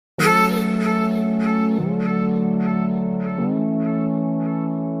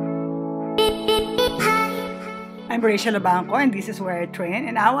I'm Rachel Lobangco and this is where I train,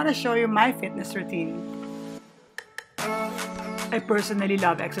 and I want to show you my fitness routine. I personally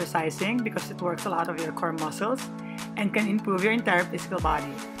love exercising because it works a lot of your core muscles and can improve your entire physical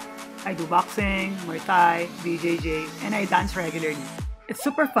body. I do boxing, Muay Thai, BJJ, and I dance regularly. It's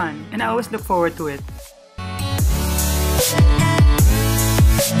super fun and I always look forward to it.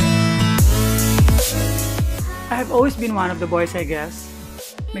 I have always been one of the boys, I guess.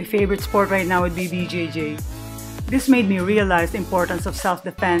 My favorite sport right now would be BJJ. This made me realize the importance of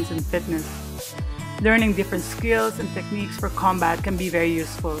self-defense and fitness. Learning different skills and techniques for combat can be very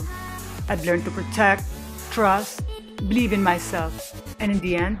useful. I've learned to protect, trust, believe in myself, and in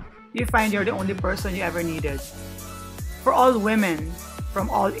the end, you find you're the only person you ever needed. For all women, from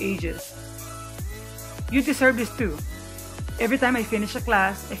all ages, you deserve this too. Every time I finish a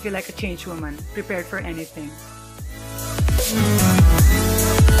class, I feel like a changed woman, prepared for anything.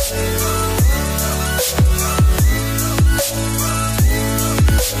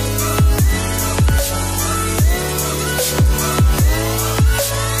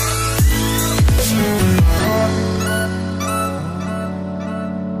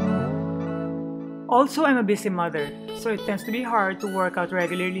 Also, I'm a busy mother, so it tends to be hard to work out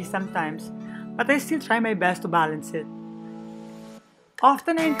regularly sometimes, but I still try my best to balance it.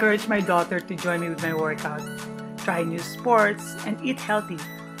 Often I encourage my daughter to join me with my workout, try new sports, and eat healthy.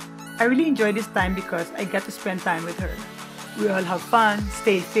 I really enjoy this time because I get to spend time with her. We all have fun,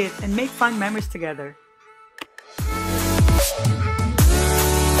 stay fit, and make fun memories together.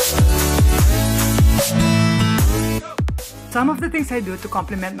 Some of the things I do to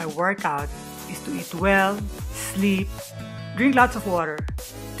complement my workout is to eat well, sleep, drink lots of water,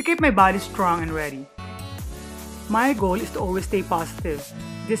 to keep my body strong and ready. My goal is to always stay positive,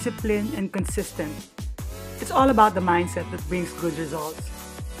 disciplined, and consistent. It's all about the mindset that brings good results.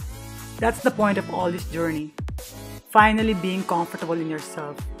 That's the point of all this journey. Finally being comfortable in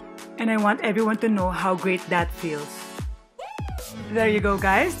yourself. And I want everyone to know how great that feels. There you go,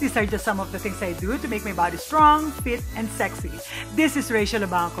 guys. These are just some of the things I do to make my body strong, fit, and sexy. This is Rachel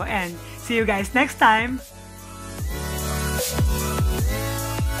Lobangco, and see you guys next time!